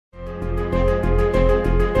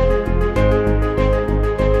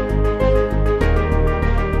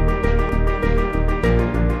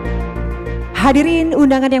Hadirin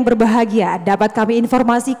undangan yang berbahagia, dapat kami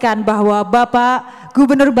informasikan bahwa Bapak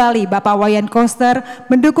Gubernur Bali, Bapak Wayan Koster,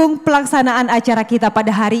 mendukung pelaksanaan acara kita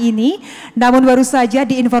pada hari ini. Namun baru saja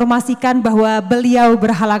diinformasikan bahwa beliau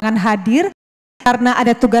berhalangan hadir karena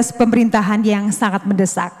ada tugas pemerintahan yang sangat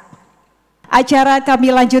mendesak. Acara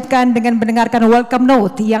kami lanjutkan dengan mendengarkan welcome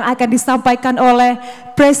note yang akan disampaikan oleh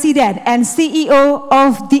Presiden and CEO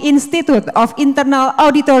of the Institute of Internal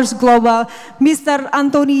Auditors Global, Mr.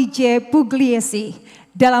 Anthony J. Pugliese.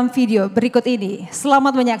 Dalam video berikut ini,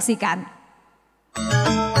 selamat menyaksikan.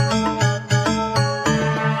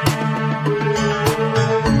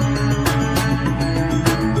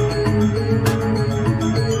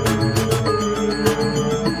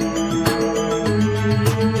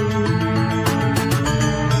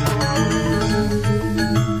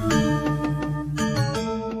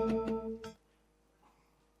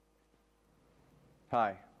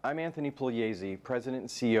 Hi, I'm Anthony Pugliese, President and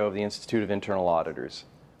CEO of the Institute of Internal Auditors.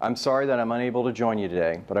 I'm sorry that I'm unable to join you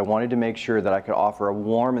today, but I wanted to make sure that I could offer a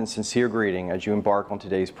warm and sincere greeting as you embark on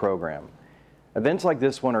today's program. Events like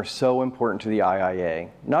this one are so important to the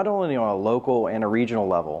IIA, not only on a local and a regional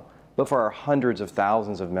level, but for our hundreds of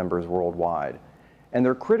thousands of members worldwide. And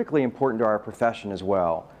they're critically important to our profession as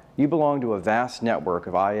well. You belong to a vast network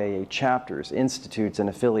of IIA chapters, institutes, and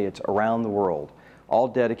affiliates around the world, all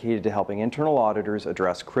dedicated to helping internal auditors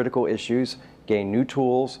address critical issues, gain new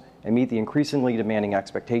tools, and meet the increasingly demanding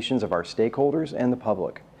expectations of our stakeholders and the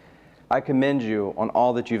public. I commend you on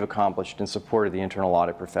all that you've accomplished in support of the internal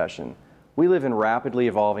audit profession. We live in rapidly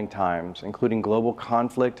evolving times, including global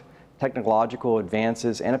conflict, technological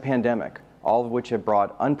advances, and a pandemic, all of which have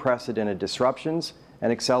brought unprecedented disruptions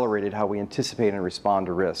and accelerated how we anticipate and respond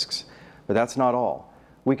to risks. But that's not all.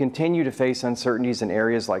 We continue to face uncertainties in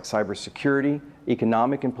areas like cybersecurity,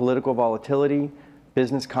 economic and political volatility,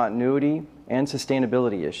 business continuity, and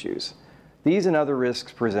sustainability issues. These and other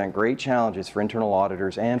risks present great challenges for internal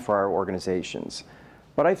auditors and for our organizations.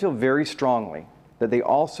 But I feel very strongly that they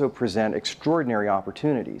also present extraordinary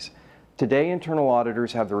opportunities. Today, internal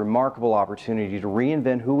auditors have the remarkable opportunity to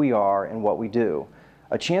reinvent who we are and what we do,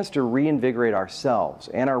 a chance to reinvigorate ourselves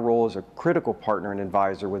and our role as a critical partner and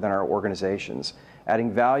advisor within our organizations,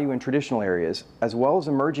 adding value in traditional areas as well as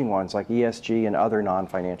emerging ones like ESG and other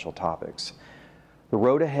non-financial topics. The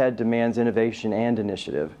road ahead demands innovation and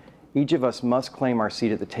initiative. Each of us must claim our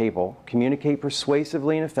seat at the table, communicate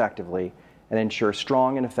persuasively and effectively, and ensure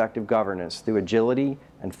strong and effective governance through agility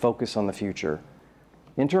and focus on the future.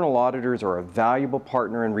 Internal auditors are a valuable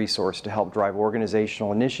partner and resource to help drive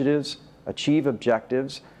organizational initiatives, achieve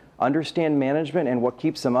objectives, understand management and what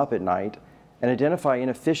keeps them up at night, and identify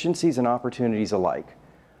inefficiencies and opportunities alike.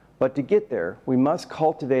 But to get there, we must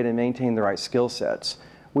cultivate and maintain the right skill sets.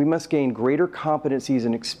 We must gain greater competencies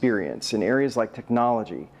and experience in areas like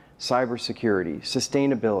technology, cybersecurity,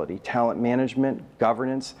 sustainability, talent management,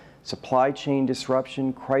 governance, supply chain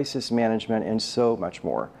disruption, crisis management, and so much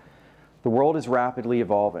more. The world is rapidly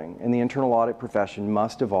evolving, and the internal audit profession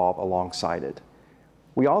must evolve alongside it.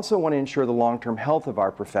 We also want to ensure the long-term health of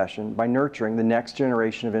our profession by nurturing the next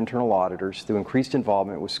generation of internal auditors through increased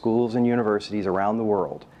involvement with schools and universities around the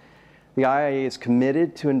world. The IIA is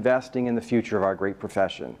committed to investing in the future of our great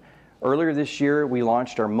profession. Earlier this year, we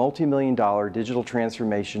launched our multi-million-dollar digital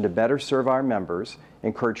transformation to better serve our members,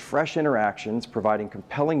 encourage fresh interactions, providing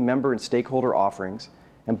compelling member and stakeholder offerings,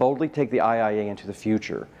 and boldly take the IIA into the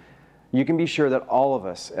future. You can be sure that all of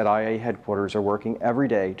us at IIA headquarters are working every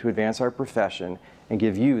day to advance our profession and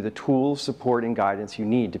give you the tools, support, and guidance you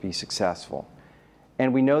need to be successful.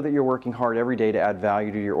 And we know that you're working hard every day to add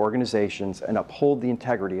value to your organizations and uphold the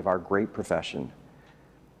integrity of our great profession.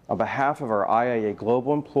 On behalf of our IIA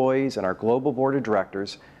global employees and our global board of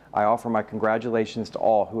directors, I offer my congratulations to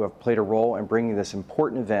all who have played a role in bringing this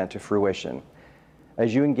important event to fruition.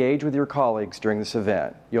 As you engage with your colleagues during this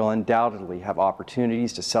event, you'll undoubtedly have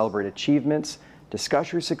opportunities to celebrate achievements,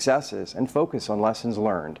 discuss your successes, and focus on lessons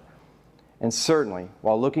learned. And certainly,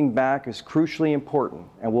 while looking back is crucially important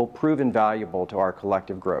and will prove invaluable to our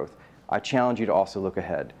collective growth, I challenge you to also look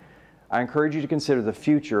ahead. I encourage you to consider the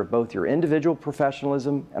future of both your individual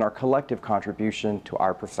professionalism and our collective contribution to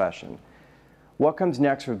our profession. What comes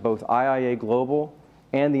next for both IIA Global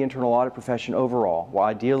and the internal audit profession overall will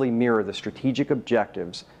ideally mirror the strategic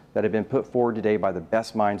objectives that have been put forward today by the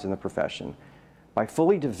best minds in the profession. By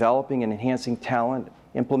fully developing and enhancing talent,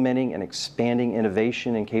 implementing and expanding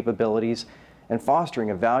innovation and capabilities, and fostering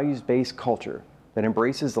a values-based culture that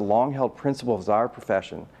embraces the long-held principles of our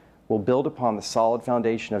profession, will build upon the solid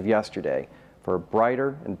foundation of yesterday for a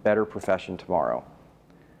brighter and better profession tomorrow.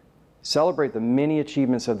 Celebrate the many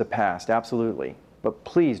achievements of the past, absolutely, but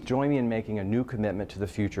please join me in making a new commitment to the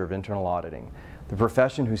future of internal auditing, the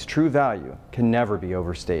profession whose true value can never be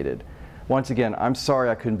overstated. Once again, I'm sorry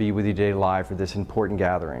I couldn't be with you today live for this important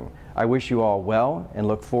gathering. I wish you all well and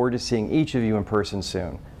look forward to seeing each of you in person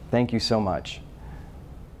soon. Thank you so much.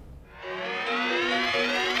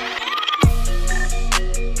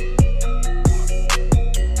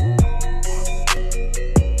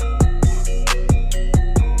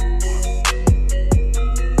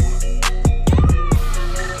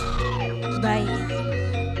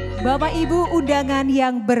 Bapak Ibu undangan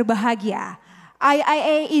yang berbahagia,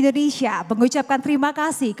 IIA Indonesia mengucapkan terima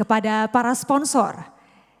kasih kepada para sponsor.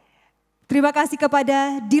 Terima kasih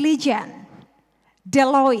kepada Diligent,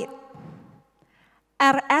 Deloitte,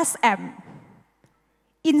 RSM,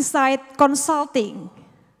 Insight Consulting,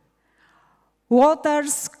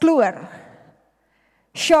 Waters Kluwer,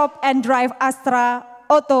 Shop and Drive Astra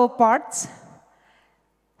Auto Parts,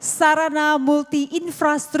 Sarana Multi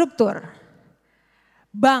Infrastruktur,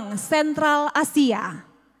 Bank Sentral Asia,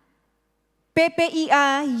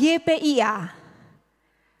 PPIA YPIA,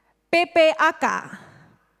 PPAK,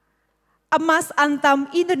 Emas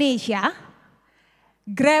Antam Indonesia,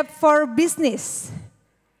 Grab for Business,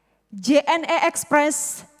 JNE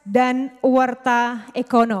Express, dan Warta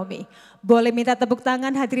Ekonomi. Boleh minta tepuk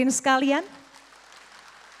tangan hadirin sekalian?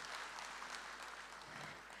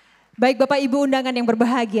 Baik Bapak Ibu undangan yang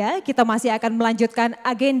berbahagia, kita masih akan melanjutkan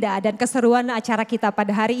agenda dan keseruan acara kita pada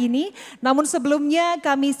hari ini. Namun sebelumnya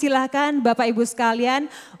kami silakan Bapak Ibu sekalian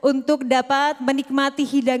untuk dapat menikmati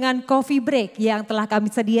hidangan coffee break yang telah kami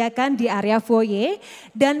sediakan di area foyer.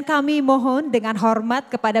 Dan kami mohon dengan hormat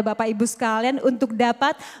kepada Bapak Ibu sekalian untuk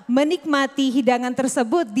dapat menikmati hidangan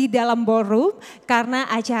tersebut di dalam ballroom karena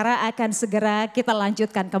acara akan segera kita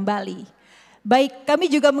lanjutkan kembali. Baik, kami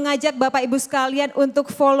juga mengajak Bapak Ibu sekalian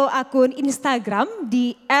untuk follow akun Instagram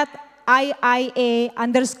di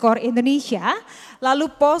 @IIA_Indonesia. Lalu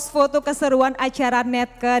post foto keseruan acara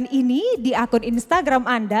Netcon ini di akun Instagram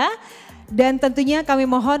Anda. Dan tentunya kami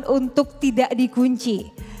mohon untuk tidak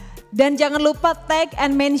dikunci. Dan jangan lupa tag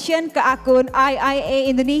and mention ke akun IIA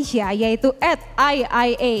Indonesia yaitu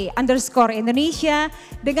 @IIA_Indonesia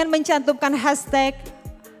dengan mencantumkan hashtag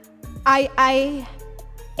IIA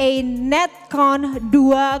Netcon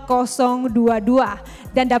 2022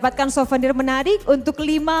 dan dapatkan souvenir menarik untuk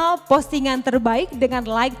 5 postingan terbaik dengan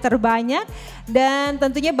like terbanyak. Dan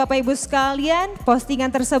tentunya Bapak Ibu sekalian, postingan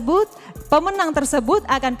tersebut, pemenang tersebut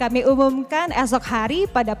akan kami umumkan esok hari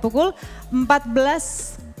pada pukul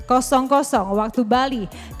 14.00 waktu Bali.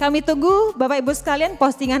 Kami tunggu Bapak Ibu sekalian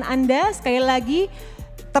postingan Anda sekali lagi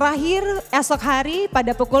terakhir esok hari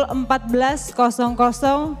pada pukul 14.00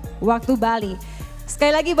 waktu Bali.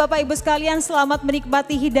 Sekali lagi Bapak Ibu sekalian selamat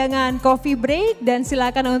menikmati hidangan coffee break dan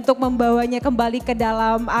silakan untuk membawanya kembali ke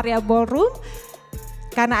dalam area ballroom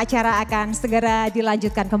karena acara akan segera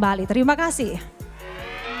dilanjutkan kembali. Terima kasih.